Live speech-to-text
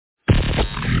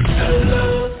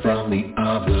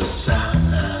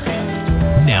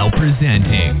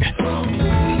presenting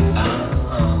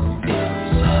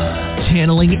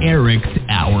Channeling Eric's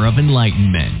Hour of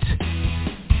Enlightenment.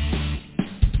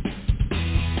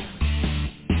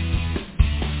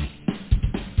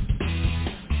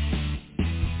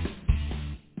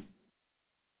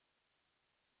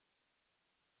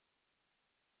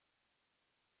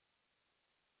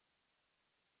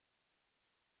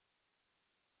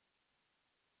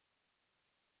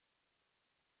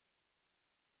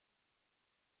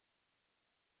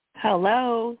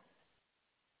 Hello.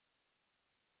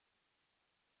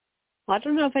 Well, I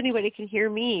don't know if anybody can hear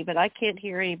me, but I can't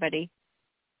hear anybody.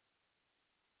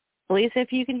 Lisa,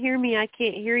 if you can hear me, I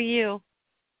can't hear you.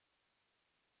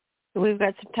 We've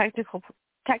got some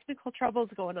technical troubles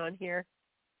going on here.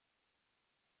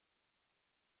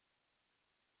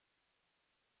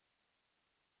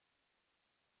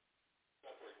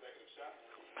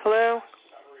 Hello?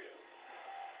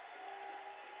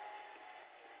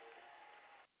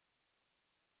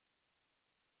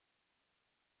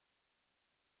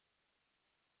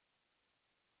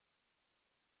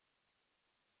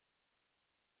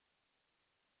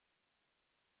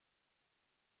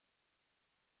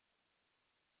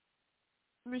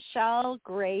 Michelle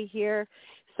Gray here.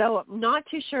 So I'm not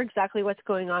too sure exactly what's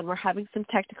going on. We're having some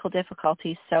technical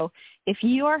difficulties. So if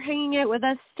you are hanging out with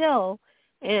us still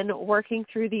and working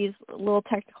through these little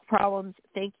technical problems,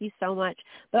 thank you so much.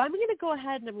 But I'm going to go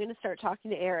ahead and I'm going to start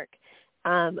talking to Eric.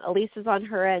 Elise is on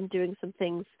her end doing some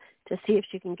things to see if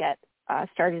she can get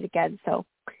started again. So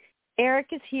Eric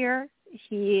is here.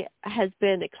 He has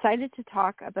been excited to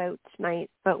talk about tonight,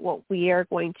 but what we are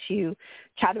going to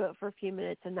chat about for a few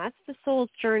minutes, and that's the soul's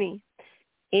journey.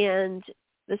 And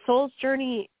the soul's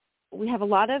journey, we have a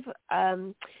lot of,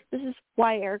 this is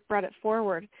why Eric brought it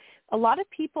forward. A lot of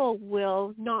people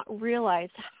will not realize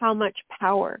how much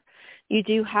power you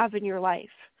do have in your life,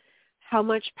 how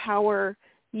much power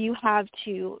you have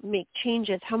to make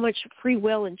changes, how much free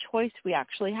will and choice we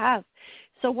actually have.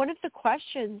 So one of the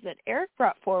questions that Eric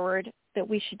brought forward that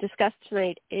we should discuss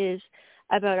tonight is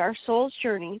about our soul's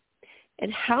journey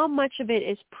and how much of it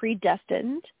is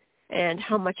predestined and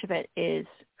how much of it is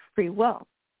free will.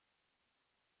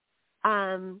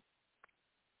 So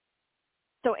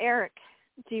Eric,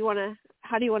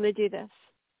 how do you want to do this?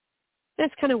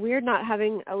 It's kind of weird not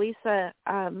having Elisa,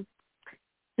 because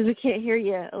we can't hear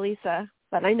you, Elisa,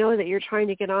 but I know that you're trying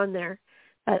to get on there,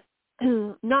 but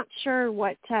not sure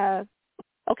what,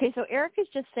 okay, so Eric is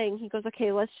just saying, he goes,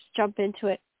 okay, let's jump into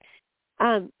it.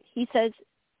 He says,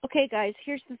 okay, guys,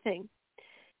 here's the thing.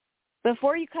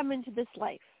 Before you come into this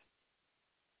life,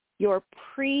 your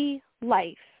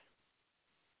pre-life,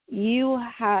 you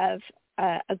have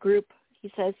a group, he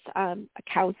says, a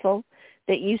council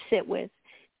that you sit with,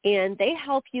 and they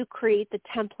help you create the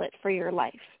template for your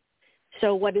life.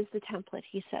 So what is the template,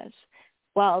 he says?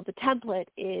 Well, the template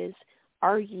is,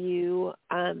 are you,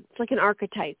 it's like an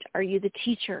archetype. Are you the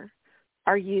teacher?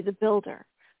 Are you the builder?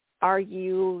 Are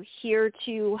you here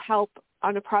to help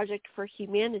on a project for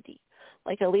humanity?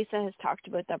 Like Elisa has talked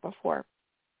about that before,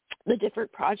 the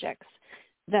different projects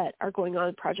that are going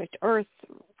on, Project Earth,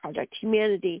 Project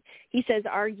Humanity. He says,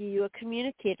 are you a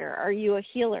communicator? Are you a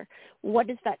healer? What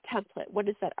is that template? What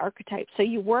is that archetype? So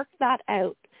you work that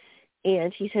out.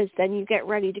 And he says, then you get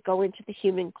ready to go into the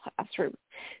human classroom.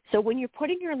 So when you're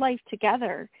putting your life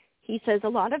together, he says a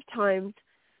lot of times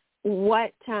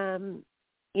what,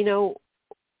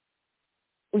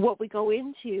 what we go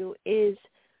into is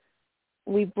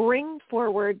we bring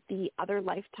forward the other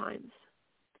lifetimes.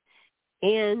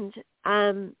 And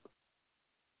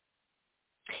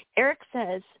Eric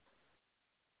says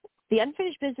the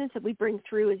unfinished business that we bring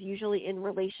through is usually in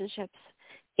relationships.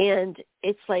 And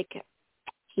it's like,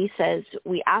 he says,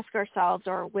 we ask ourselves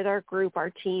or with our group, our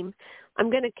team, I'm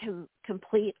going to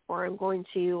complete or I'm going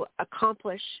to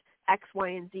accomplish X, Y,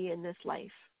 and Z in this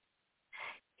life.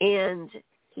 And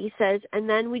he says, and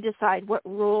then we decide what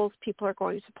roles people are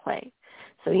going to play.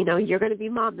 So, you're going to be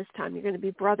mom this time. You're going to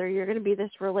be brother. You're going to be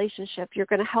this relationship. You're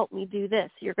going to help me do this.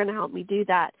 You're going to help me do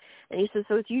that. And he says,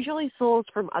 so it's usually souls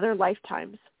from other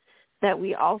lifetimes that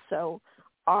we also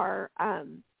are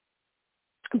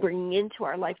bringing into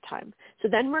our lifetime. So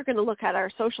then we're going to look at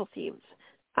our social themes.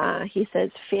 He says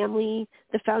family,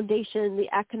 the foundation,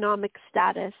 the economic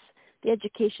status, the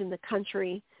education, the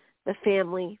country, the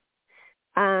family,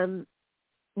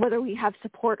 whether we have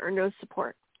support or no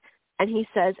support. And he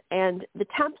says, and the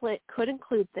template could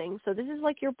include things. So this is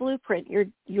like your blueprint,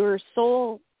 your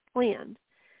soul plan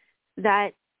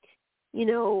that,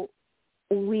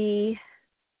 we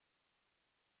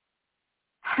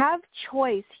have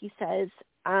choice, he says.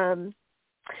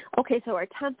 Okay, so our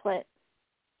template,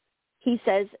 he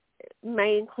says,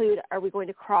 may include, are we going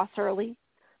to cross early,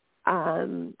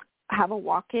 have a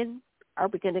walk-in? Are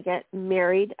we going to get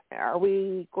married? Are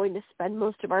we going to spend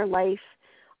most of our life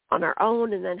on our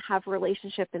own and then have a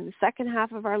relationship in the second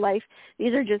half of our life?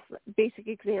 These are just basic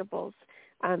examples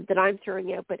that I'm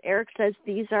throwing out. But Eric says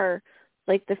these are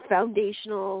like the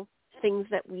foundational things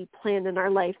that we plan in our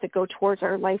life that go towards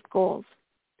our life goals.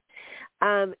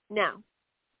 Now,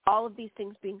 all of these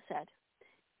things being said,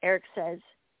 Eric says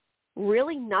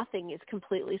really nothing is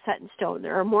completely set in stone.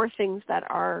 There are more things that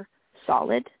are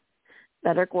solid,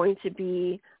 that are going to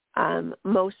be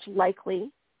most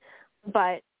likely,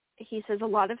 but he says a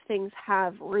lot of things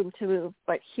have room to move.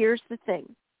 But here's the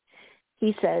thing.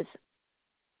 He says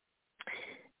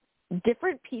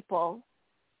different people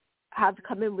have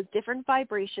come in with different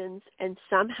vibrations, and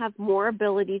some have more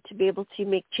ability to be able to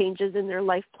make changes in their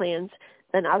life plans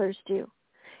than others do.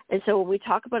 And so when we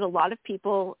talk about a lot of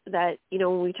people that,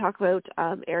 when we talk about,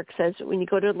 Eric says, when you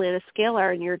go to Atlanta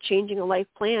Scalar and you're changing a life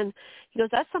plan, he goes,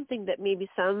 that's something that maybe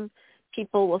some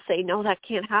people will say, no, that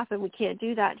can't happen. We can't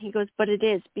do that. And he goes, but it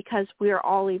is, because we are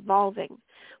all evolving.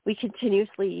 We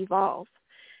continuously evolve.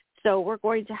 So we're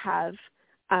going to have,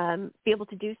 be able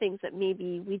to do things that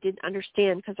maybe we didn't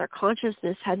understand because our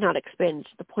consciousness had not expanded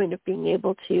to the point of being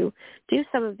able to do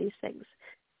some of these things.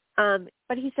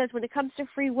 But he says when it comes to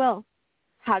free will,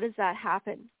 how does that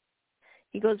happen?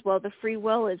 He goes, well, the free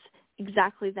will is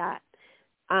exactly that.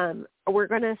 We're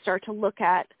going to start to look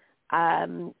at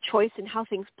choice and how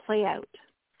things play out.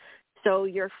 So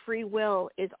your free will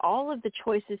is all of the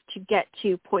choices to get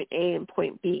to point A and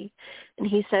point B. And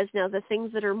he says now the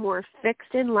things that are more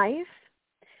fixed in life,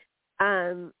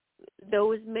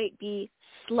 those might be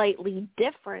slightly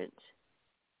different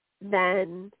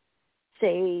than,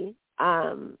 say,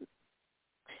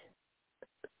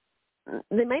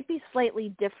 they might be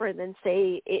slightly different than,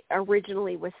 say, it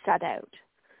originally was set out,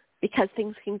 because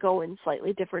things can go in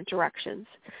slightly different directions.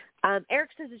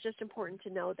 Eric says it's just important to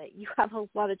know that you have a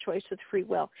lot of choice with free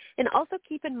will. And also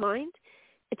keep in mind,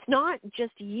 it's not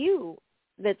just you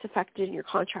that's affected in your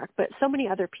contract, but so many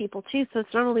other people too. So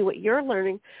it's not only what you're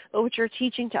learning, but what you're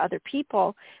teaching to other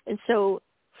people. And so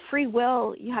free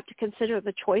will, you have to consider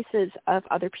the choices of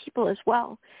other people as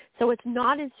well. So it's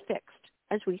not as fixed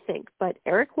as we think. But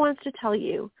Eric wants to tell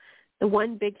you the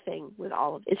one big thing with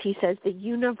all of this. He says the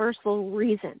universal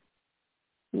reason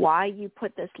why you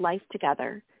put this life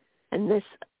together and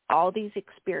all these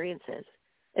experiences,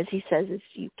 as he says, is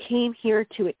you came here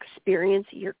to experience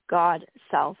your God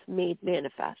self made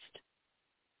manifest.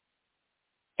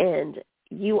 And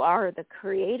you are the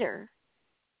creator,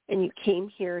 and you came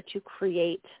here to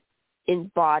create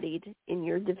embodied in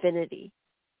your divinity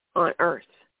on earth.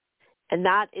 And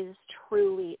that is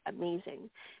truly amazing.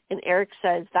 And Eric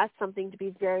says that's something to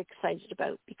be very excited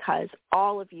about, because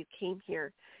all of you came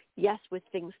here, yes, with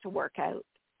things to work out.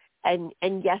 And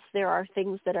yes, there are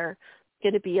things that are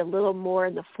going to be a little more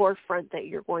in the forefront that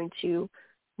you're going to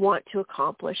want to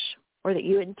accomplish, or that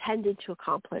you intended to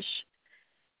accomplish.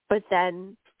 But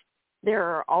then there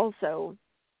are also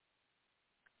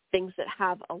things that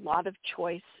have a lot of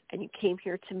choice, and you came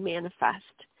here to manifest.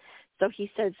 So he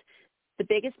says the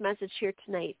biggest message here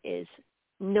tonight is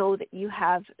know that you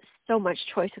have so much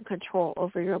choice and control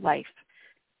over your life.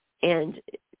 And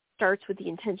it starts with the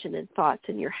intention and thoughts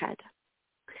in your head.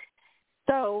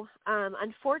 So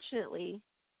unfortunately,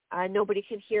 nobody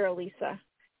can hear Elisa.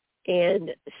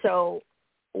 And so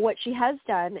what she has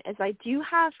done is, I do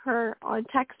have her on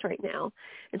text right now.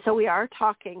 And so we are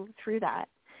talking through that.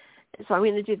 And so I'm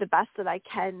going to do the best that I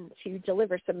can to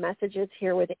deliver some messages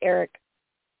here with Eric.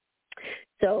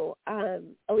 So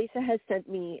Elisa has sent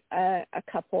me a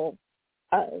couple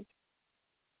of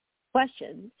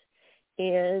questions.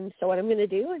 And so what I'm going to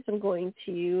do is I'm going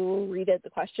to read out the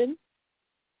question.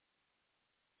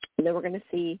 And then we're going to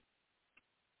see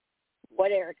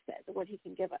what Eric says and what he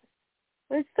can give us.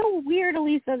 But it's so weird,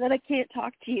 Elisa, that I can't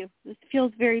talk to you. This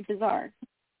feels very bizarre.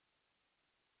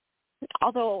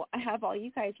 Although I have all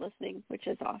you guys listening, which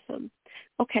is awesome.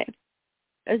 Okay.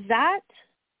 Is that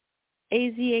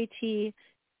AZAT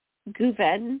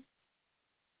Guven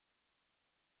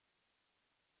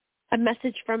a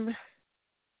message from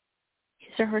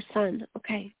his or her son?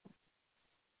 Okay.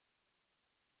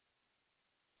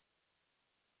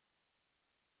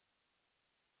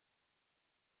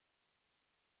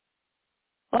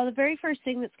 Well, the very first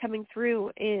thing that's coming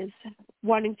through is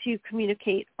wanting to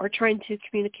communicate, or trying to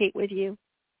communicate with you.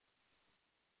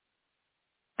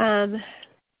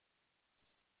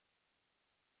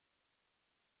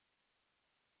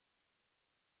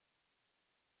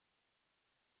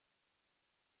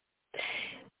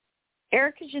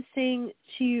 Eric is just saying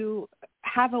to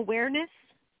have awareness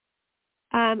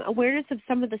awareness of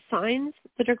some of the signs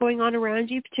that are going on around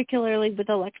you, particularly with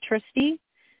electricity,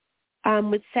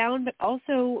 with sound, but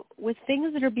also with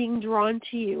things that are being drawn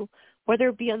to you, whether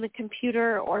it be on the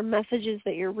computer or messages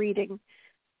that you're reading.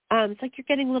 It's like you're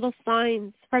getting little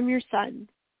signs from your son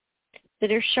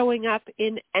that are showing up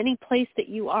in any place that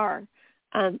you are,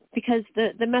 because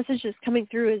the message that's coming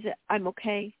through is, I'm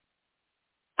okay.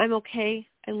 I'm okay.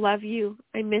 I love you.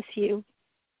 I miss you.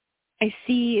 I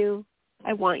see you.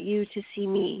 I want you to see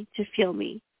me, to feel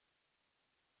me.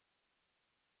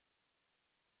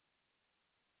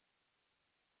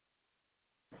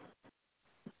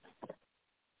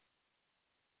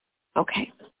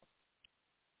 Okay.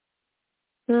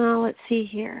 Now let's see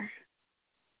here.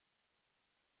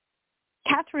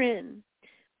 Catherine.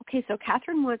 Okay, so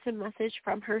Catherine wants a message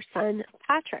from her son,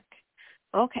 Patrick.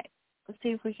 Okay, let's see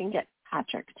if we can get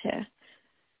Patrick to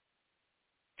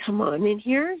come on in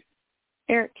here.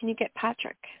 Eric, can you get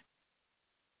Patrick?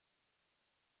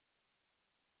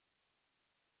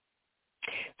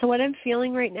 So what I'm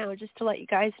feeling right now, just to let you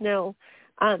guys know,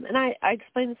 and I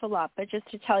explain this a lot, but just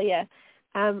to tell you,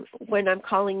 when I'm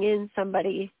calling in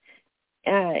somebody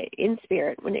in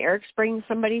spirit, when Eric's bringing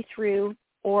somebody through,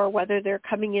 or whether they're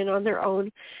coming in on their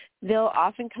own, they'll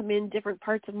often come in different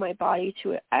parts of my body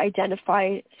to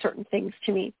identify certain things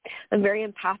to me. I'm very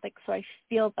empathic, so I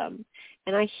feel them,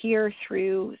 and I hear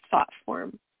through thought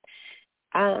form,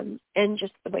 and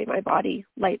just the way my body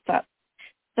lights up.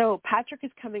 So Patrick is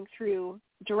coming through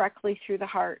directly through the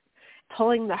heart,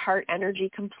 pulling the heart energy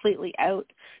completely out.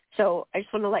 So I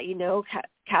just want to let you know,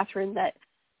 Catherine, that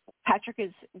Patrick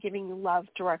is giving you love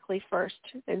directly first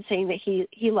and saying that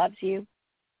he loves you.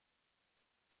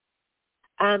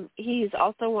 He's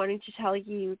also wanting to tell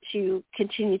you to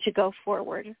continue to go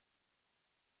forward.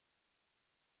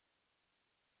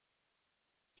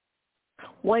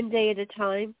 One day at a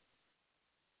time.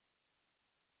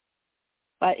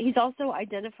 But he's also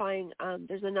identifying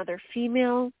there's another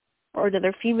female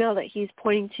that he's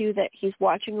pointing to, that he's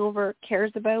watching over,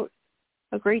 cares about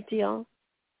a great deal.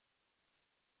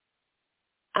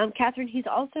 Catherine, he's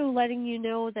also letting you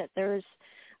know that there's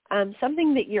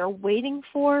something that you're waiting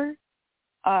for,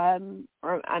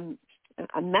 or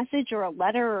a message or a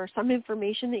letter or some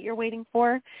information that you're waiting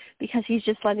for, because he's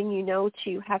just letting you know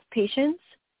to have patience.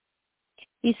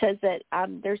 He says that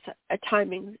there's a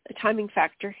timing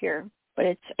factor here, but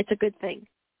it's a good thing.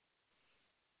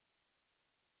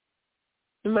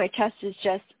 And my chest is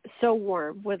just so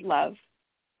warm with love.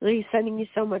 He's sending you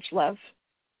so much love.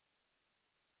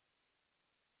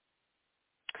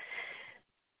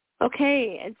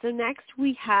 Okay, and so next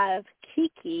we have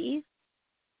Kiki,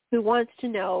 who wants to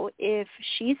know if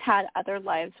she's had other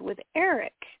lives with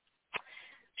Eric.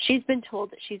 She's been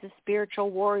told that she's a spiritual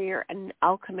warrior and an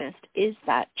alchemist. Is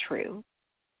that true?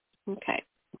 Okay.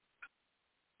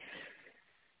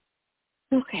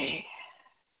 Okay,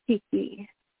 Kiki.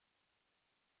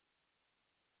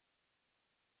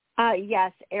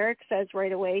 Yes, Eric says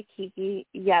right away, Kiki,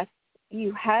 yes,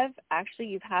 you've had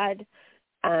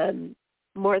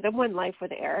more than one life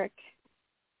with Eric.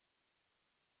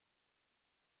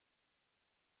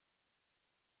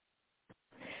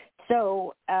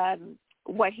 So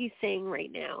what he's saying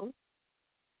right now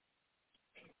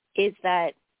is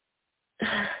that,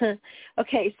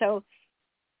 okay, so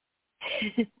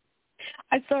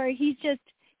I'm sorry,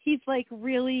 he's like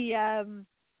really,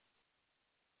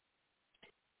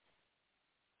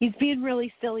 he's being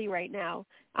really silly right now.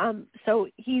 So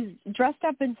he's dressed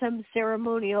up in some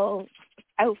ceremonial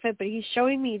outfit, but he's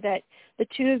showing me that the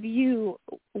two of you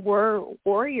were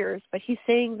warriors, but he's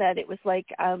saying that it was like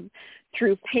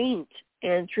through paint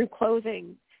and through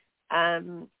clothing.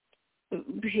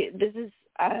 This is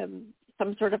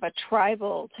some sort of a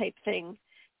tribal type thing.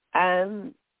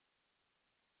 And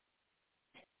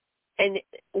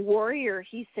warrior,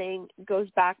 he's saying, goes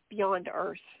back beyond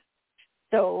Earth.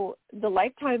 So the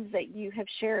lifetimes that you have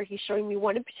shared, he's showing me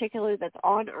one in particular that's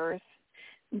on Earth,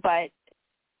 but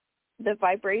the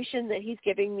vibration that he's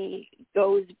giving me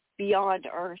goes beyond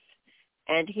Earth,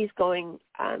 and he's going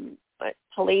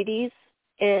Pleiades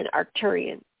and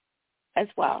Arcturian as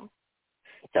well.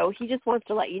 So he just wants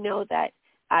to let you know that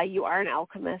you are an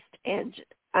alchemist, and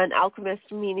an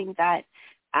alchemist meaning that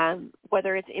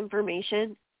whether it's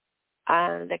information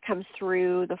that comes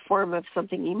through the form of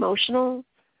something emotional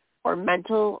or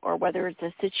mental, or whether it's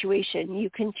a situation, you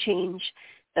can change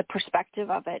the perspective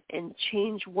of it and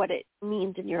change what it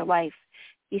means in your life.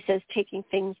 He says taking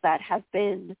things that have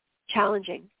been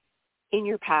challenging in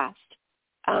your past,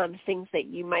 things that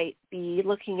you might be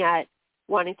looking at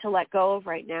wanting to let go of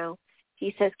right now.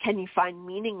 He says, can you find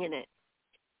meaning in it?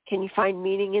 Can you find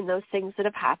meaning in those things that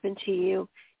have happened to you?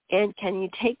 And can you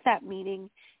take that meaning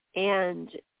and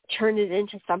turn it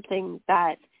into something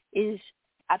that is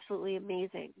absolutely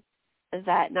amazing,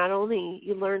 that not only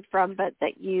you learn from, but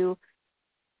that you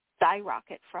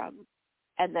skyrocket from,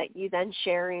 and that you then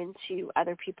share into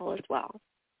other people as well.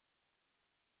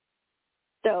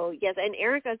 So, yes, and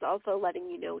Erica is also letting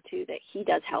you know, too, that he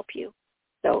does help you.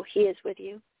 So he is with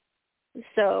you.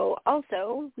 So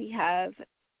also we have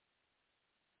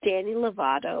Danny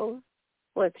Lovato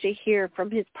wants to hear from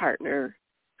his partner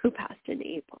who passed in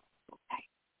April. Okay.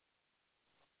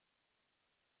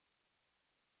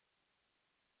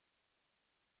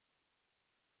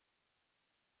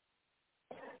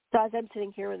 So as I'm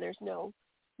sitting here and there's no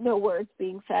words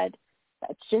being said,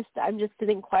 I'm just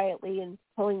sitting quietly and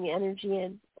pulling the energy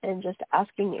in and just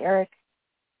asking Eric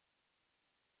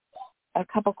a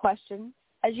couple questions.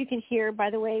 As you can hear, by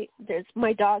the way,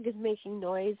 my dog is making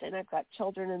noise, and I've got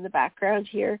children in the background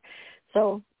here,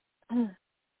 so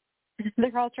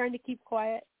they're all trying to keep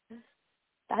quiet.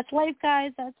 That's life,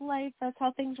 guys. That's life. That's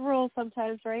how things roll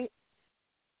sometimes, right?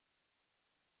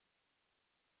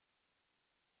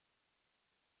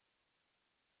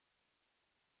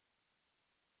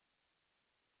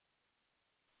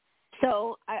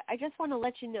 So I just want to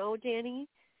let you know, Danny,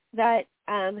 that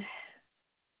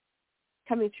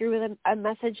coming through with a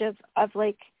message of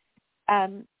like,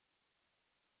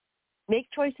 make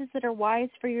choices that are wise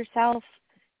for yourself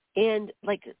and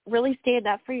like really stand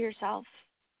up for yourself.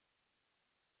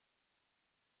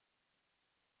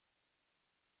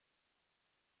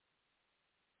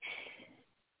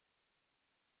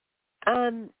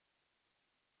 So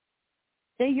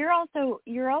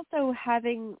you're also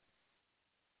having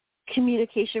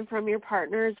communication from your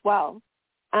partner as well,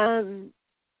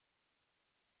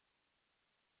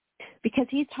 because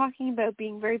he's talking about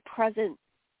being very present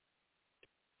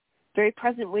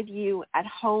with you at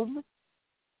home,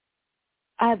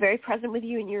 very present with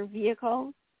you in your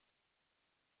vehicle.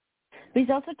 But he's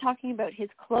also talking about his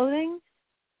clothing,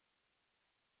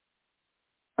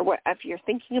 or if you're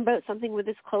thinking about something with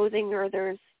his clothing, or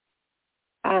there's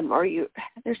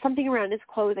something around his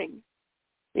clothing.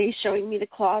 He's showing me the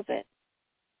closet.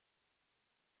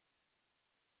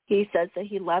 He says that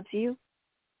he loves you.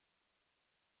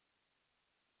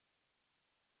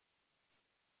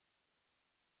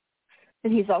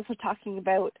 And he's also talking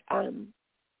about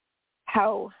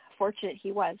how fortunate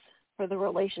he was for the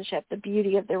relationship, the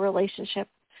beauty of the relationship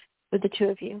with the two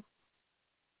of you.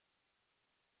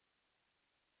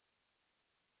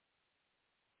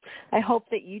 I hope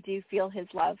that you do feel his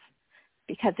love,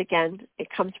 because, again, it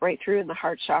comes right through in the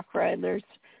heart chakra, and there's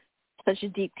such a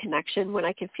deep connection. When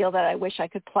I can feel that, I wish I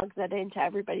could plug that into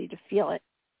everybody to feel it.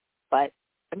 But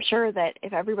I'm sure that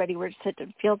if everybody were to sit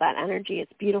and feel that energy,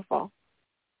 it's beautiful.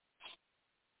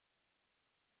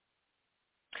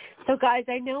 So, guys,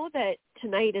 I know that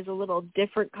tonight is a little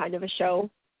different kind of a show.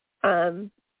 So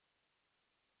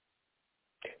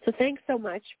thanks so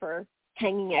much for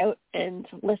hanging out and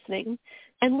listening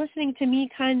to me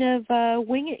kind of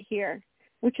wing it here,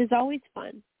 which is always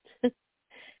fun. So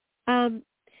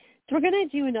we're going to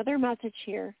do another message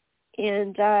here.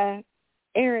 And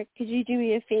Eric, could you do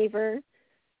me a favor?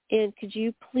 And could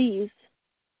you please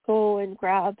go and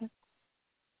grab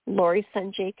Lori's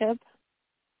son, Jacob?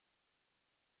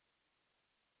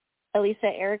 Elisa,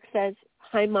 Eric says,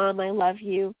 "Hi, Mom, I love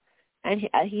you." And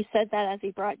he said that as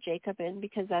he brought Jacob in,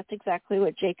 because that's exactly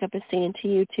what Jacob is saying to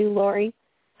you too, Lori.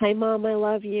 "Hi, Mom, I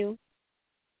love you."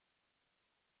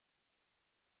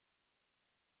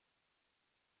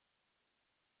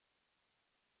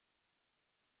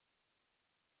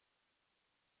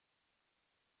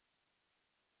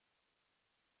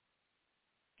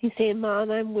 He's saying,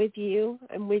 "Mom, I'm with you.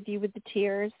 I'm with you with the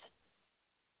tears.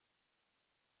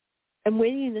 I'm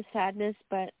with you in the sadness,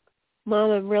 but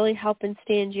Mom, I'm really helping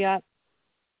stand you up,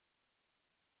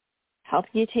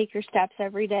 helping you take your steps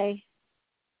every day."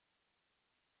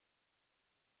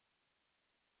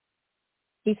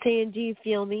 He's saying, "Do you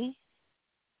feel me?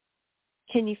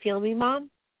 Can you feel me,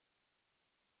 Mom?"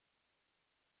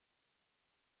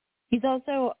 He's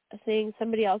also saying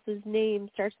somebody else's name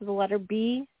starts with the letter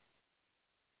B.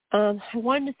 I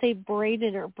wanted to say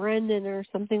Braden or Brendan or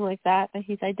something like that, but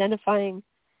he's identifying.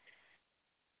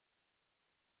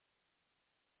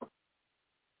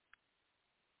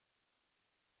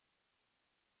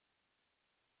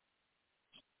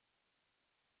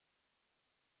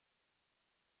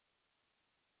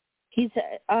 He's,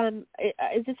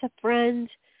 is this a friend?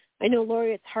 I know,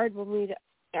 Lori, it's hard when we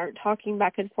aren't talking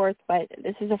back and forth, but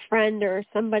this is a friend or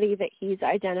somebody that he's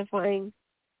identifying.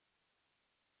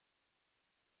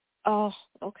 Oh,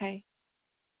 okay.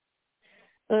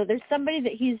 There's somebody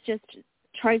that he's just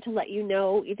trying to let you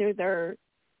know either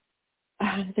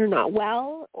they're not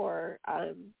well, or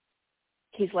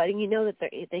he's letting you know that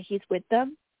he's with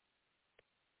them.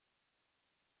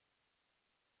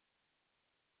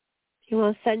 He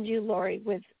will send you, Lori,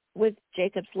 with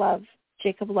Jacob's love.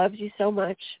 Jacob loves you so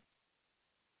much.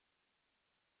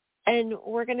 And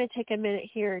we're going to take a minute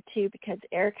here, too, because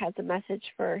Eric has a message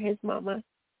for his mama.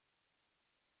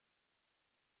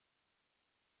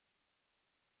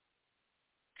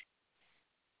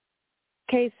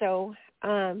 Okay, so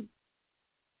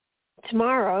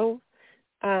tomorrow,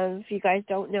 if you guys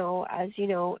don't know, as you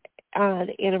know,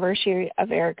 the anniversary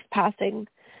of Eric's passing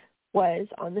was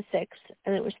on the 6th,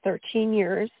 and it was 13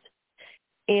 years.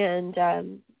 And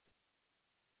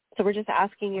so we're just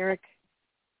asking Eric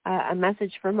a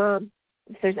message for Mom,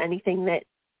 if there's anything that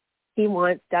he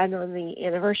wants done on the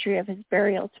anniversary of his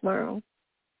burial tomorrow.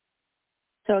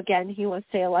 So again, he wants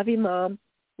to say, I love you, Mom.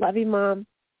 Love you, Mom.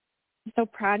 I'm so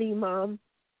proud of you, Mom.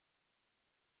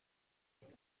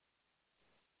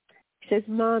 He says,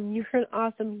 Mom, you're an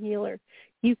awesome healer.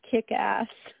 You kick ass.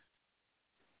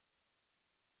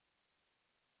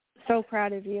 So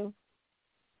proud of you.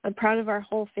 I'm proud of our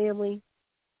whole family.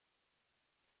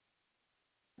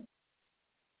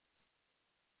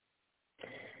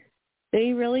 But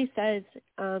he really says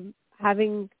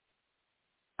having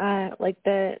like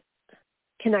the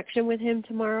connection with him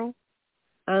tomorrow,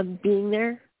 being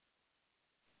there,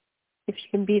 if you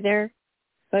can be there.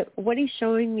 But what he's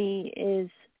showing me is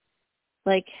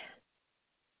like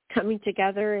coming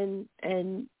together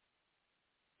and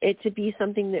it to be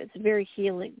something that's very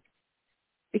healing.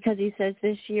 Because he says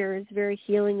this year is very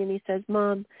healing, and he says,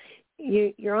 Mom,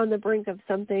 you're on the brink of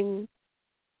something.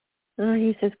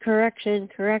 He says, correction.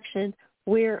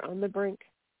 We're on the brink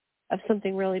of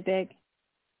something really big.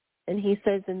 And he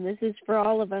says, and this is for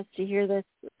all of us to hear this,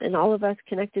 and all of us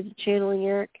connected to channeling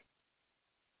Eric.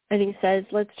 And he says,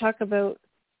 let's talk about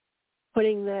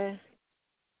putting the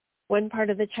one part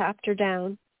of the chapter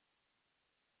down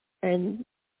and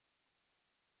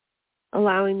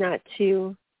allowing that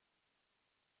to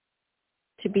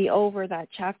be over, that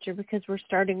chapter, because we're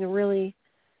starting a really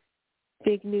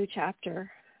big new chapter.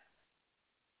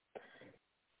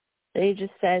 And he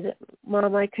just said,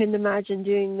 Mom, I couldn't imagine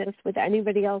doing this with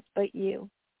anybody else but you.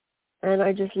 And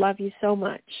I just love you so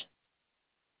much.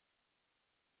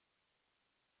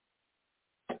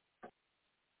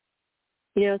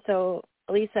 You know, so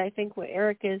Lisa, I think what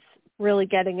Eric is really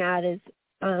getting at is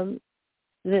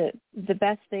the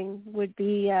best thing would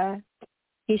be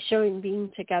he's showing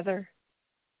being together.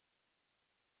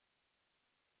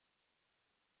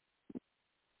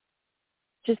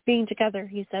 Just being together,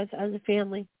 he says, as a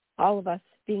family, all of us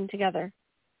being together.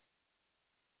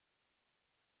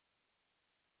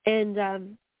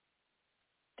 And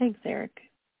thanks, Eric.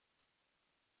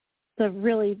 It's a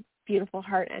really beautiful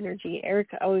heart energy. Eric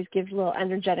always gives little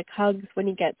energetic hugs when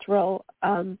he gets real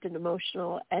and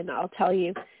emotional. And I'll tell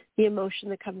you, the emotion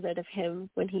that comes out of him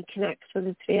when he connects with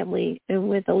his family and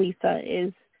with Elisa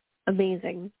is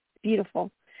amazing,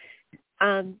 beautiful.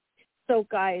 So,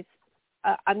 guys,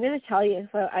 I'm going to tell you,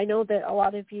 so I know that a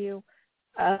lot of you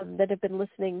that have been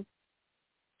listening,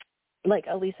 like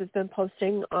Elisa's been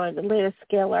posting on Atlantis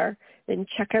Scalar, and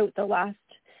check out the last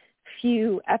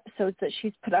few episodes that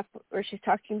she's put up where she's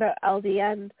talking about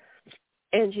LDN,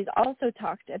 and she's also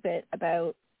talked a bit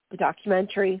about the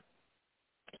documentary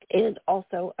and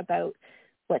also about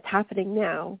what's happening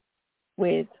now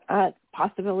with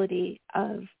possibility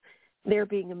of there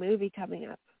being a movie coming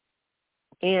up.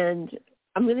 And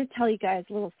I'm going to tell you guys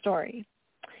a little story.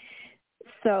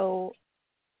 So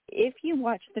if you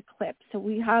watch the clip, so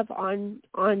we have on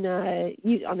our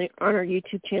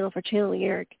YouTube channel for Channeling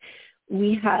Eric,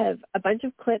 we have a bunch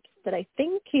of clips that I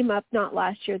think came up not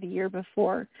last year, the year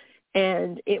before,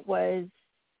 and it was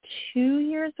 3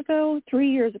 years ago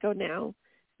now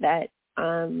that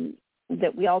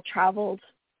that we all traveled,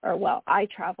 or well, I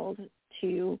traveled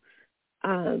to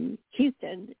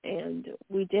Houston, and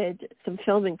we did some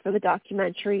filming for the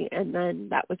documentary, and then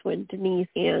that was when Denise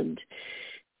and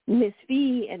Miss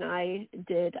V and I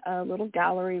did a little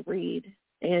gallery read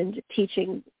and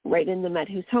teaching right in the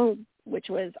Medhu's home, which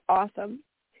was awesome.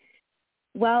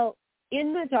 Well,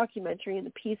 in the documentary, in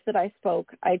the piece that I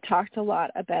spoke, I talked a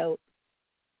lot about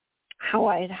how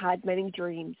I had many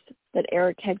dreams that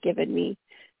Eric had given me,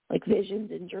 like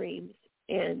visions and dreams,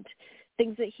 and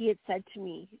things that he had said to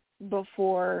me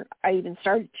before I even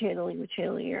started channeling with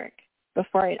Channeling Eric,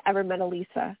 before I had ever met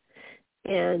Elisa.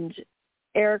 And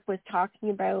Eric was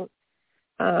talking about,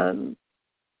 I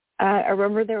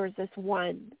remember there was this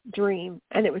one dream,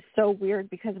 and it was so weird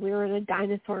because we were in a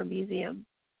dinosaur museum.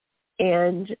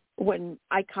 And when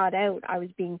I caught out, I was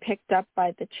being picked up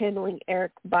by the Channeling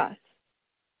Eric bus,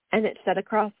 and it said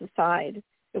across the side,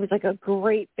 it was like a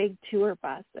great big tour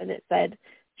bus, and it said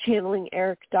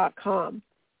channelingeric.com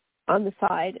on the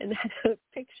side, and had a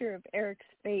picture of Eric's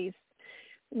face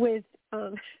with,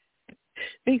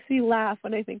 makes me laugh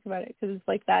when I think about it, because it's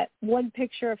like that one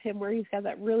picture of him where he's got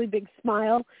that really big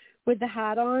smile with the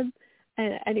hat on.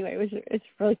 And anyway, it's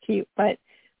really cute. But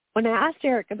when I asked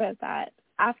Eric about that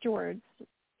afterwards,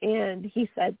 and he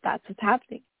said, that's what's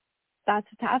happening. That's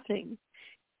what's happening.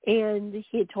 And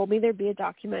he had told me there'd be a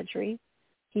documentary.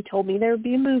 He told me there would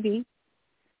be a movie.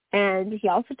 And he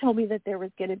also told me that there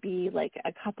was going to be like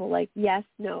a couple like yes,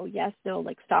 no,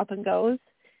 like stop and goes,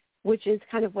 which is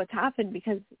kind of what's happened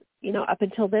because, you know, up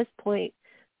until this point,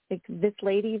 like this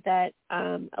lady that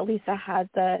Elisa had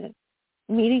the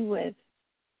meeting with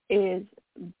is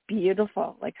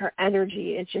beautiful. Like her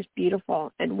energy is just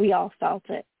beautiful, and we all felt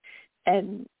it.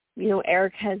 And, you know,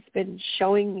 Eric has been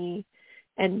showing me,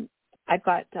 and I've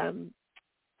got,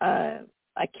 I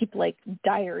keep like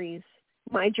diaries.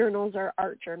 My journals are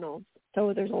art journals,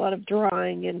 so there's a lot of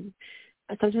drawing, and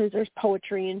sometimes there's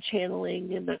poetry and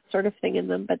channeling and that sort of thing in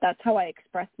them, but that's how I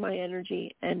express my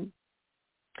energy. And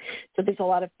so there's a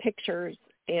lot of pictures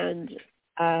and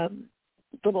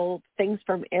little things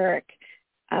from Eric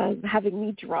having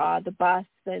me draw the bus,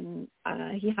 and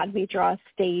he had me draw a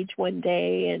stage one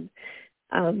day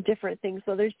and different things.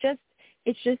 So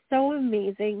it's just so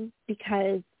amazing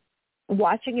because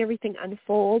watching everything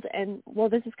unfold, and well,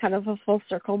 this is kind of a full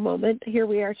circle moment. Here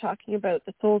we are talking about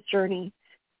the soul's journey,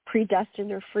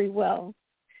 predestined or free will,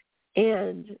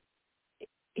 and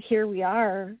here we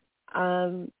are,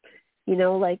 you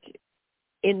know, like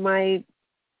in my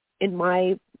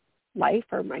life,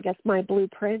 or I guess my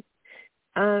blueprint,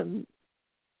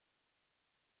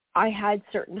 I had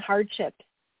certain hardships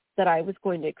that I was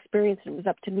going to experience, and it was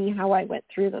up to me how I went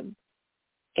through them.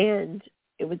 And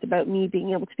it was about me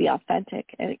being able to be authentic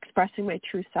and expressing my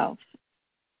true self.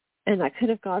 And I could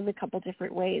have gone a couple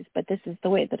different ways, but this is the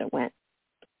way that it went.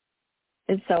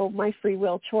 And so my free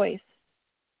will choice.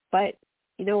 But,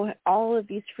 you know, all of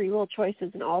these free will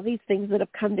choices and all these things that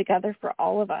have come together for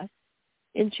all of us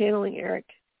in Channeling Eric,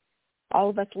 all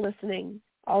of us listening,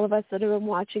 all of us that have been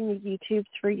watching the YouTubes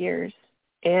for years.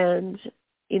 And,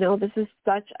 you know, this is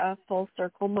such a full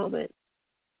circle moment.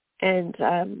 And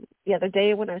the other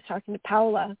day when I was talking to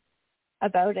Paula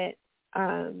about it,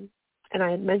 and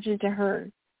I had mentioned to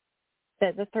her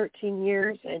that the 13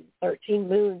 years and 13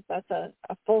 moons, that's a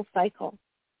full cycle.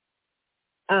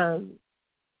 And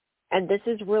this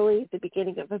is really the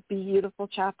beginning of a beautiful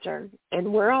chapter.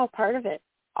 And we're all part of it,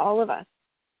 all of us.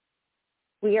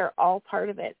 We are all part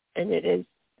of it. And it is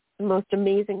the most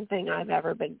amazing thing I've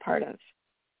ever been part of.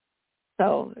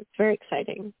 So it's very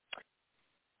exciting.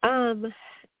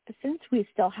 Since we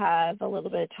still have a little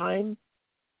bit of time,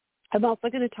 I'm also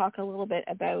going to talk a little bit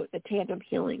about the tandem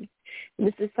healing. And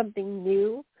this is something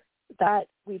new that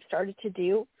we've started to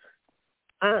do.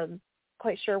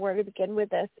 Quite sure where to begin with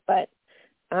this, but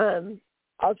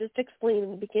I'll just explain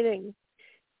in the beginning.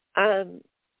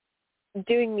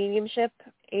 Doing mediumship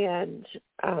and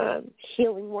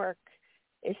healing work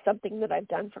is something that I've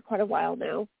done for quite a while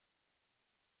now.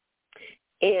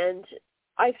 And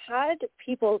I've had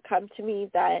people come to me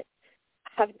that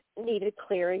have needed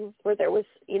clearing, where there was,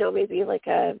 you know, maybe like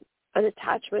an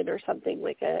attachment or something,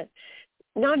 like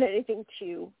not anything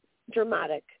too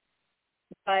dramatic,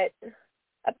 but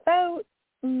about,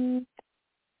 I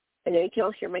know you can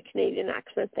all hear my Canadian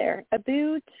accent there,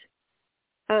 about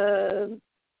a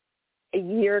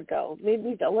year ago,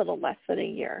 maybe a little less than a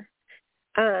year,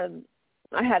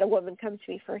 I had a woman come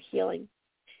to me for healing,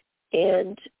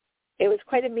 and it was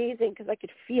quite amazing because I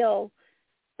could feel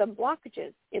some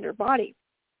blockages in her body.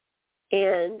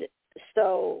 And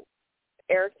so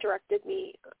Eric directed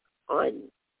me on,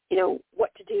 you know,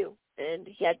 what to do. And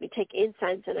he had me take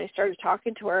incense, and I started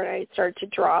talking to her, and I started to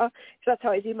draw. So that's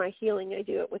how I do my healing. I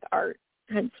do it with art,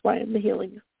 hence why I'm the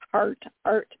healing art.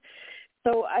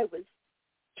 So I was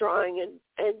drawing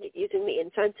and using the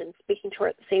incense and speaking to her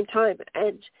at the same time,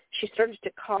 and she started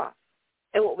to cough.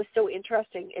 And what was so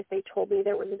interesting is they told me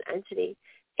there was an entity,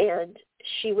 and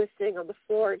she was sitting on the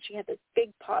floor, and she had this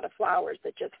big pot of flowers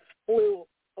that just flew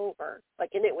over,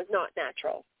 like, and it was not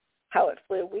natural how it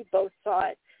flew. We both saw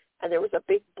it, and there was a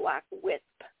big black wisp.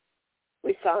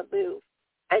 We saw it move,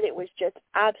 and it was just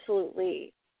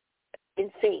absolutely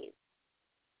insane.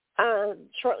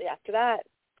 Shortly after that,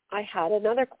 I had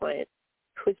another client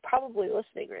who's probably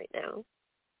listening right now,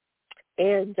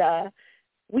 and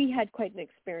we had quite an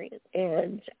experience,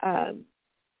 and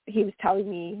he was telling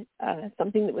me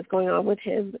something that was going on with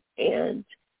him, and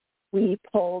we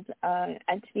pulled an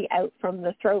entity out from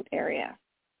the throat area.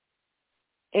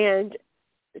 And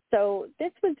so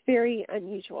this was very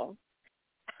unusual.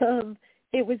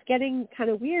 It was getting kind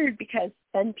of weird because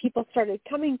then people started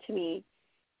coming to me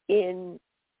in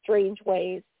strange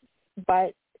ways,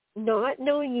 but not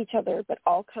knowing each other, but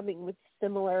all coming with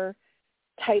similar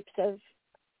types of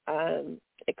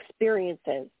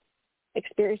experiences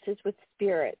with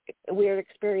spirit, weird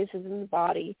experiences in the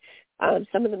body,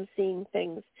 some of them seeing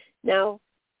things. Now,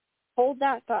 hold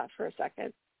that thought for a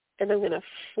second, and I'm going to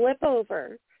flip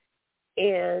over,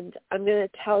 and I'm going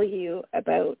to tell you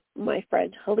about my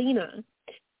friend Helena,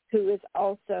 who is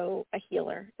also a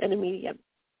healer and a medium.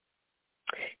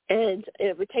 And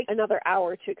it would take another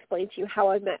hour to explain to you how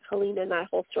I met Helena and that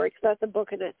whole story, because that's a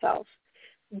book in itself.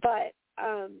 But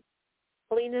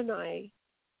Helena and I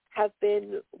have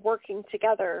been working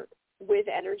together with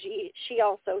energy. She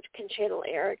also can channel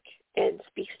Eric and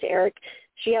speaks to Eric.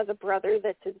 She has a brother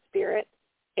that's in spirit,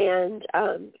 and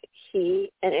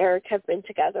he and Eric have been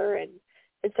together. And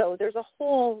so there's a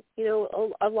whole,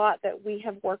 a lot that we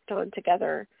have worked on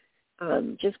together,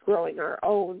 just growing our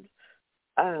own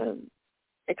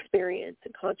experience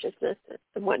and consciousness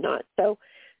and whatnot. So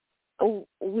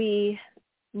we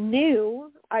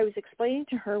knew, I was explaining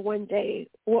to her one day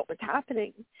what was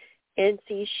happening, and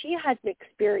see, she had an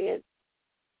experience,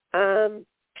 and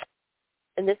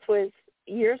this was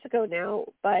years ago now,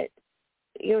 but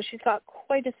she's got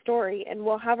quite a story, and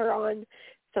we'll have her on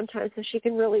sometime so she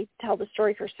can really tell the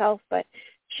story herself. But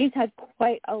she's had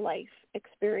quite a life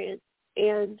experience,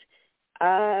 and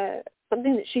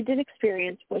something that she did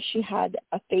experience was she had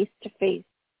a face-to-face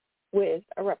with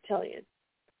a reptilian,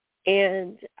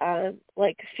 and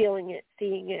like feeling it,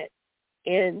 seeing it.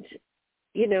 And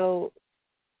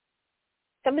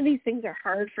some of these things are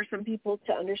hard for some people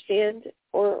to understand,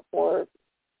 or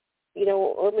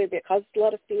maybe it causes a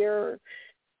lot of fear or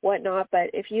whatnot.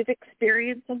 But if you've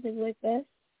experienced something like this,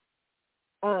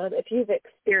 if you've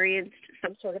experienced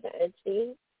some sort of an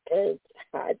entity and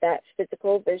had that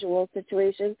physical, visual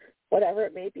situation, whatever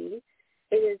it may be,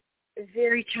 it is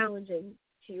very challenging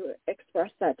to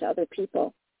express that to other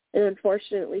people. And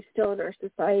unfortunately, still in our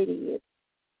society, it's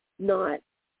not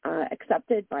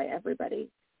accepted by everybody.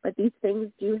 But these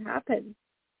things do happen.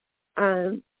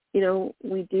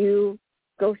 We do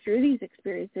go through these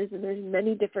experiences, and there's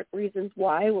many different reasons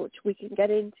why, which we can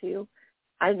get into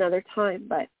at another time.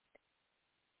 But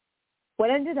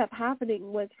what ended up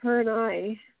happening was her and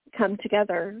I come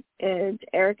together, and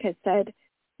Eric had said,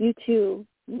 you two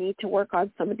need to work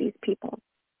on some of these people.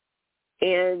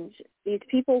 And these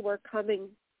people were coming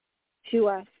to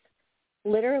us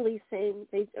literally saying,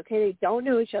 they don't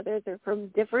know each other. They're from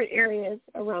different areas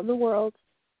around the world.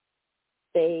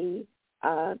 They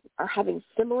are having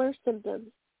similar symptoms,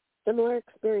 similar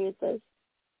experiences,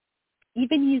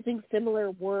 even using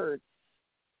similar words,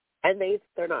 and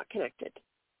they're not connected,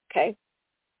 okay?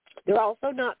 They're also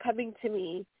not coming to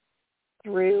me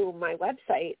through my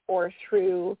website or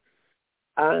through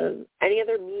any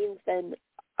other means than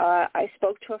I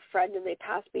spoke to a friend and they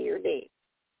passed me your name.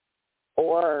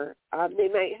 Or they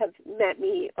might have met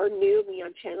me or knew me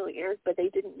on Channeling Eric, but they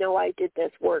didn't know I did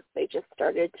this work. They just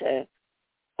started to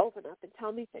open up and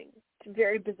tell me things. It's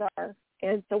very bizarre.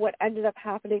 And so what ended up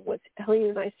happening was Helena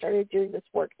and I started doing this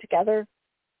work together.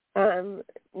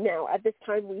 Now, at this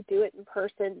time, we do it in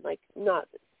person, not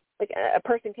like a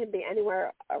person can be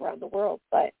anywhere around the world,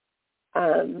 but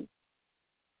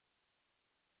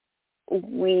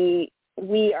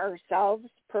we ourselves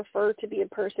prefer to be in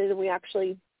person, and we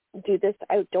actually do this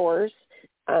outdoors.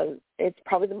 It's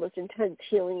probably the most intense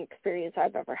healing experience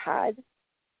I've ever had.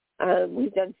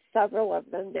 We've done several of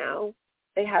them now.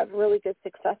 They have really good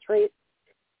success rates.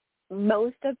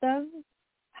 Most of them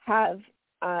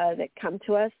that come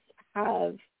to us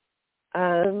have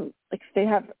they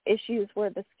have issues where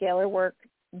the scalar work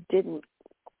didn't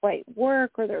quite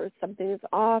work, or there was something that's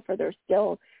off, or there's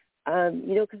still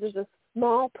because there's a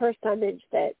small percentage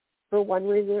that for one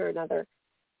reason or another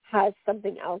has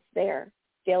something else there.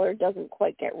 Scalar doesn't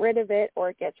quite get rid of it, or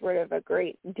it gets rid of a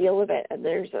great deal of it, and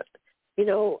there's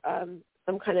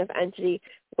some kind of entity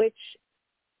which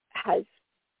has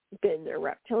been a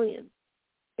reptilian,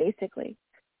 basically.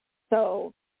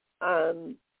 So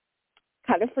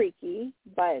kind of freaky,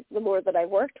 but the more that I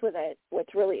worked with it,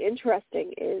 what's really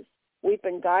interesting is we've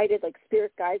been guided, like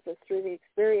spirit guides us through the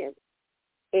experience,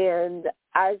 and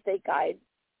as they guide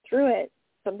through it,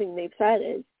 something they've said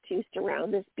is to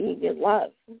surround this being in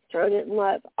love, surround it in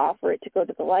love, offer it to go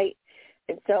to the light.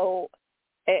 And so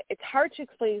it's hard to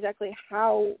explain exactly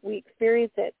how we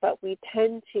experience it, but we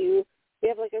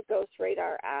have like a ghost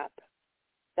radar app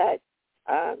that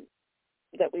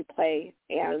that we play,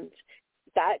 and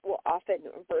that will often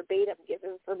verbatim give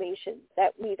information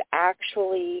that we've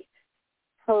actually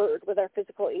heard with our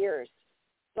physical ears.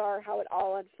 Bizarre how it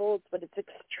all unfolds, but it's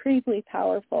extremely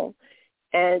powerful.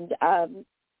 And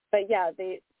but yeah,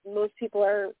 most people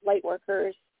are light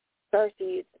workers,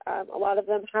 starseeds. A lot of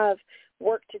them have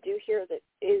work to do here that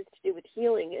is to do with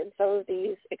healing, and some of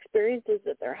these experiences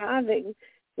that they're having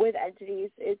with entities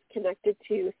is connected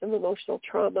to some emotional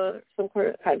trauma, some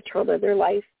kind of trauma in their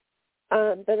life.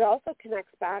 But it also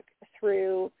connects back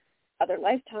through other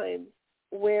lifetimes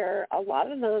where a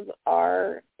lot of them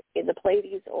are in the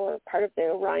Pleiades or part of the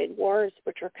Orion Wars,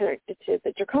 which are connected to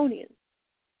the Draconians.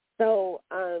 So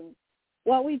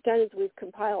what we've done is we've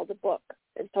compiled a book.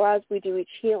 And so as we do each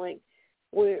healing,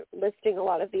 we're listing a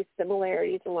lot of these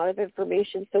similarities, a lot of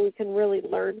information, so we can really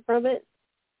learn from it.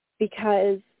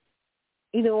 Because,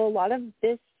 you know, a lot of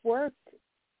this work,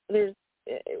 there's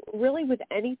really with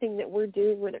anything that we're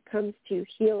doing when it comes to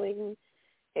healing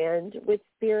and with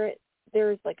spirit,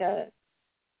 there's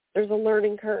a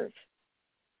learning curve.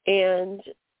 And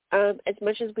as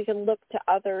much as we can look to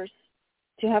others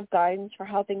to have guidance for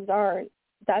how things are,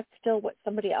 that's still what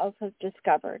somebody else has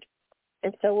discovered.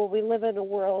 And so when we live in a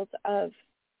world of,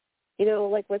 you know,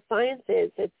 like what science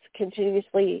is, it's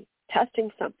continuously testing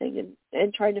something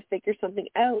and trying to figure something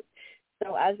out.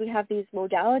 So as we have these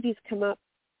modalities come up,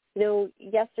 you know,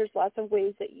 yes, there's lots of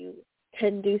ways that you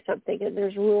can do something, and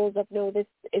there's rules of, no, this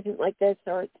isn't like this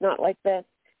or it's not like this.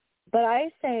 But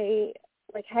I say,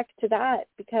 like, heck to that,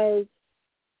 because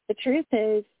the truth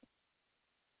is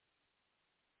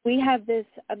we have this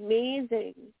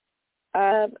amazing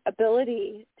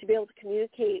ability to be able to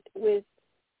communicate with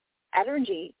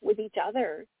energy, with each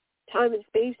other. Time and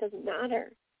space doesn't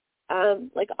matter.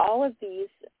 Like all of these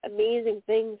amazing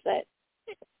things that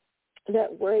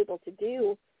we're able to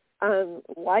do,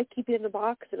 why keep it in a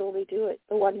box and only do it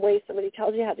the one way somebody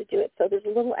tells you how to do it? So there's a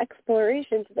little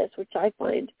exploration to this, which I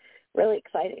find really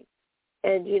exciting.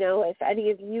 And, you know, if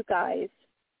any of you guys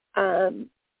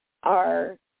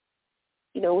are,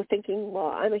 you know, thinking, well,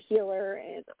 I'm a healer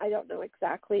and I don't know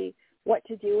exactly what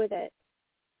to do with it,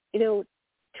 you know,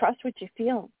 trust what you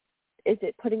feel. Is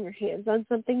it putting your hands on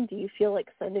something? Do you feel like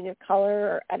sending a color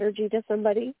or energy to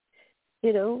somebody?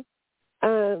 You know?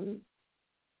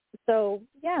 So,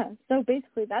 yeah. So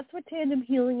basically that's what tandem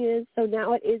healing is. So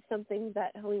now it is something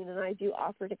that Helene and I do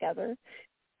offer together.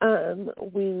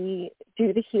 We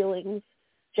do the healings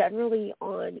generally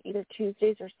on either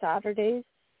Tuesdays or Saturdays,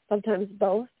 sometimes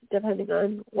both, depending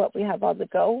on what we have on the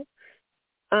go.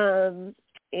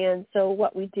 And so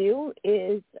what we do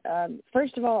is,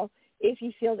 first of all, if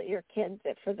you feel that you're a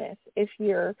candidate for this, if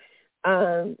you're,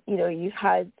 you know, you've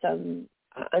had some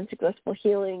unsuccessful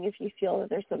healing, if you feel that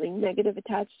there's something negative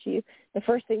attached to you, the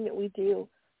first thing that we do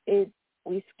is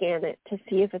we scan it to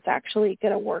see if it's actually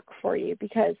going to work for you.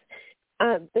 Because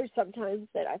there's sometimes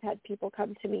that I've had people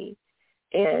come to me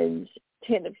and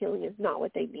tandem healing is not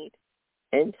what they need.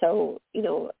 And so, you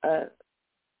know,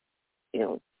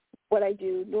 what I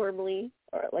do normally,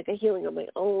 or like a healing on my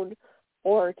own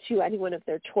or to anyone of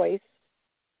their choice,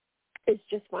 is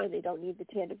just fine. They don't need the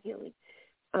tandem healing.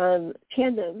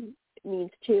 Tandem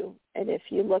means two. And if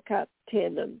you look up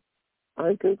tandem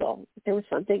on Google, there was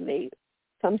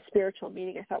some spiritual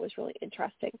meaning I thought was really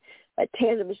interesting. But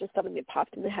tandem is just something that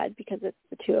popped in the head because it's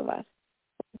the two of us.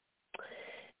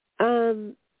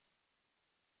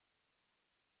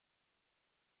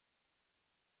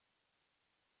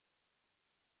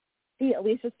 See,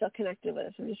 Elisa's still connected with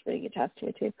us. I'm just reading a test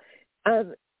here too.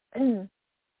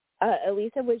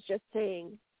 Elisa was just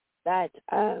saying that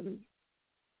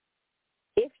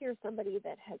if you're somebody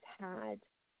that has had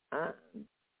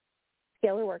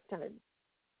scalar work done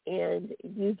and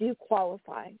you do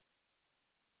qualify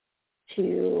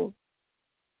to,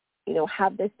 you know,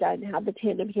 have this done, have the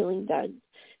tandem healing done,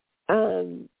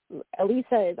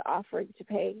 Elisa is offering to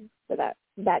pay for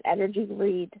that energy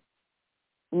read,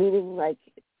 meaning like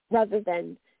rather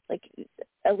than like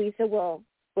Elisa will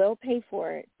pay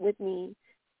for it with me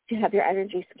to have your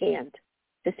energy scanned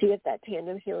to see if that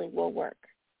tandem healing will work.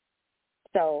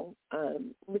 So,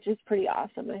 which is pretty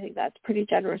awesome. I think that's pretty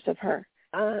generous of her.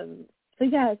 So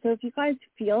if you guys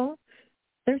feel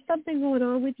there's something going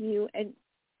on with you, and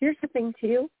here's the thing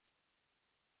too,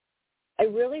 I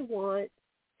really want,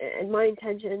 and my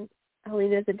intention,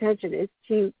 Helena's intention, is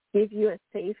to give you a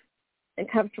safe and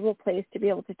comfortable place to be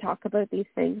able to talk about these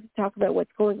things, talk about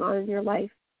what's going on in your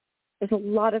life. There's a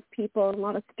lot of people and a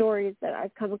lot of stories that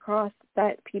I've come across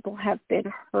that people have been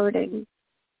hurting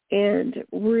and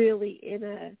really in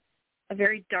a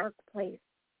very dark place,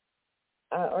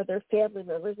 or their family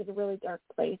members in a really dark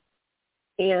place.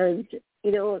 And,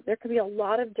 there could be a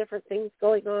lot of different things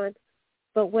going on,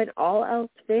 but when all else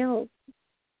fails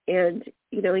and,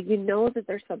 you know that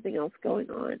there's something else going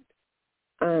on,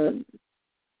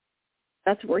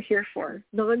 that's what we're here for,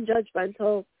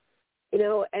 non-judgmental,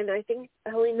 and I think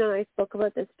Helena and I spoke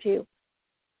about this too.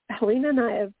 Helena and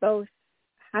I have both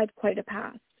had quite a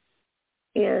past.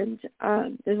 And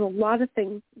there's a lot of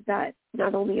things that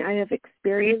not only I have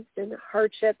experienced in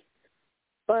hardships,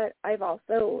 but I've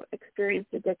also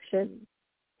experienced addiction.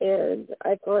 And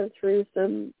I've gone through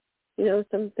some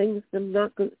things, some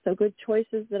not good, so good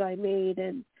choices that I made.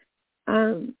 And,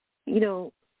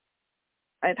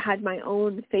 I've had my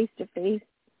own face-to-face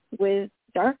with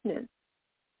darkness.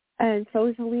 And so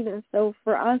is Helena. So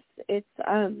for us, it's,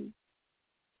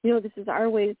 this is our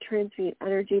way to transmute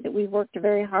energy that we've worked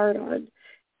very hard on.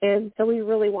 And so we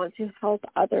really want to help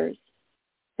others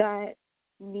that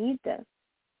need this.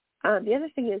 The other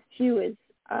thing is, too, is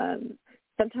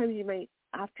sometimes you might,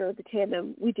 after the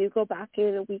tandem, we do go back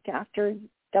in a week after and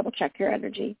double-check your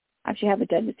energy. Actually have it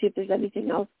done to see if there's anything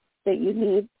else that you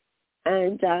need.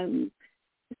 And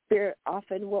Spirit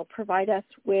often will provide us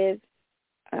with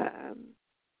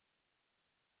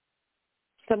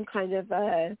some kind of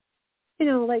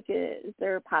is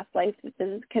there a past life that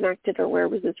is connected, or where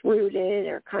was this rooted,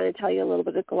 or kind of tell you a little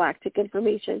bit of galactic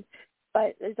information.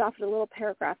 But there's often a little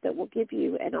paragraph that will give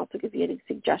you, and also give you any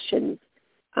suggestions,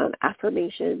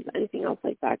 affirmations, anything else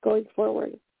like that going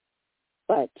forward.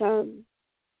 But,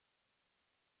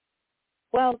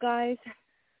 well, guys,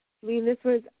 this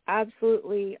was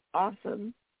absolutely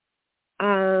awesome.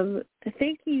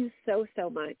 Thank you so, so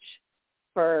much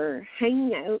for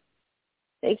hanging out.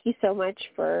 Thank you so much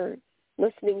for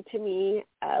listening to me.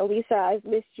 Lisa, I've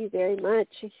missed you very much,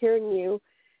 hearing you.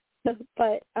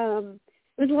 But it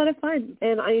was a lot of fun,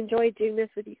 and I enjoyed doing this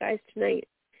with you guys tonight.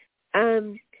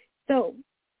 So,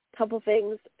 couple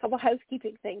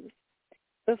housekeeping things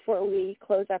before we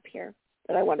close up here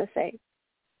that I want to say.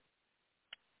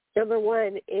 Number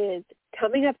one is,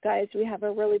 coming up, guys, we have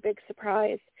a really big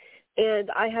surprise.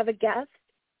 And I have a guest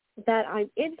that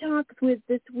I'm in talks with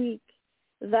this week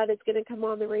that is going to come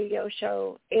on the radio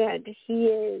show. And he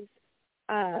is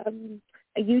a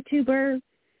YouTuber.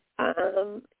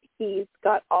 He's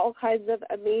got all kinds of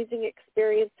amazing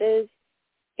experiences.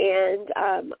 And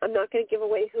I'm not going to give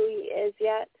away who he is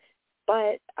yet.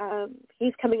 But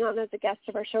he's coming on as a guest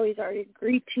of our show. He's already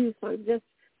agreed to, so I'm just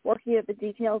working out the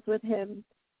details with him,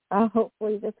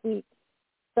 hopefully this week.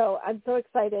 So I'm so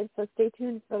excited, so stay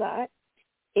tuned for that.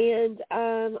 And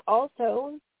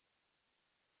also,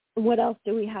 what else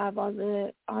do we have on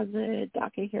the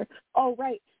docket here? Oh,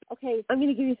 right. Okay, I'm going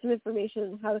to give you some information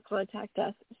on how to contact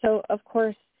us. So, of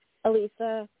course,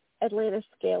 Elisa, Atlanta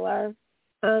Scalar.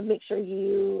 Make sure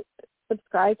you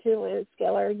subscribe to Atlanta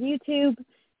Scalar YouTube.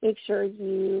 Make sure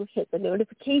you hit the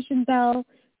notification bell,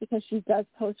 because she does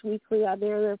post weekly on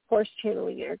there. And, of course,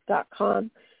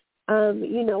 channelingerik.com.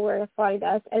 You know where to find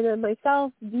us. And then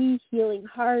myself, The Healing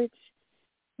Heart,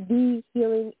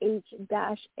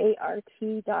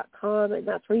 thehealing-art.com, and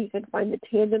that's where you can find the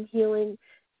tandem healing.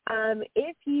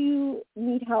 If you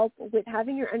need help with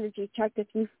having your energy checked, if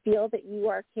you feel that you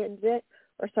are a candidate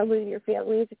or someone in your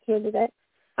family is a candidate,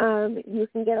 you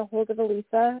can get a hold of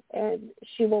Elisa, and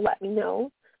she will let me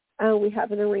know. We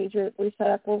have an arrangement we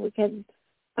set up where we can,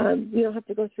 you don't have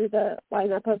to go through the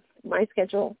lineup of my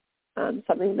schedule,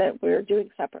 something that we're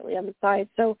doing separately on the side.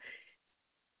 So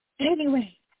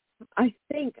anyway, I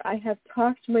think I have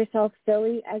talked myself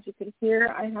silly. As you can hear,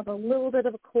 I have a little bit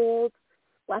of a cold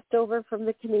left over from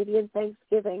the Canadian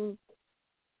Thanksgiving.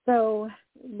 So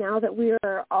now that we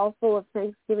are all full of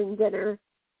Thanksgiving dinner,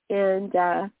 and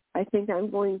I think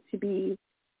I'm going to be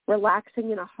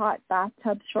relaxing in a hot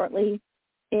bathtub shortly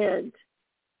and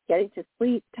getting to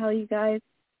sleep, tell you guys,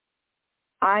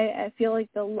 I feel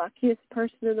like the luckiest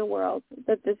person in the world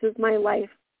that this is my life,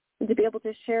 and to be able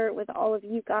to share it with all of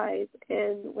you guys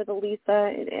and with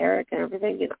Elisa and Eric and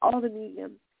everything and all the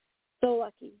mediums. So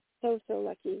lucky, so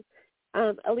lucky.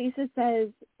 Elisa says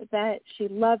that she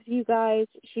loves you guys.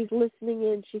 She's listening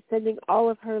in. She's sending all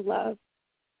of her love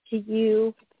to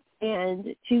you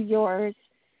and to yours.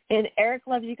 And Eric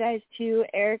loves you guys too.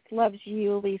 Eric loves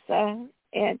you, Elisa,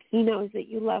 and he knows that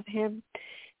you love him.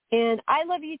 And I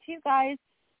love you too, guys.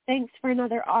 Thanks for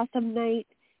another awesome night.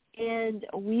 And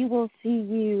we will see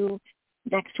you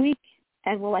next week,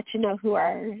 and we'll let you know who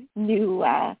our new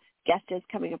guest is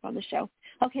coming up on the show.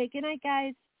 Okay, good night,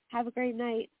 guys. Have a great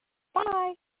night.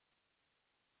 Bye.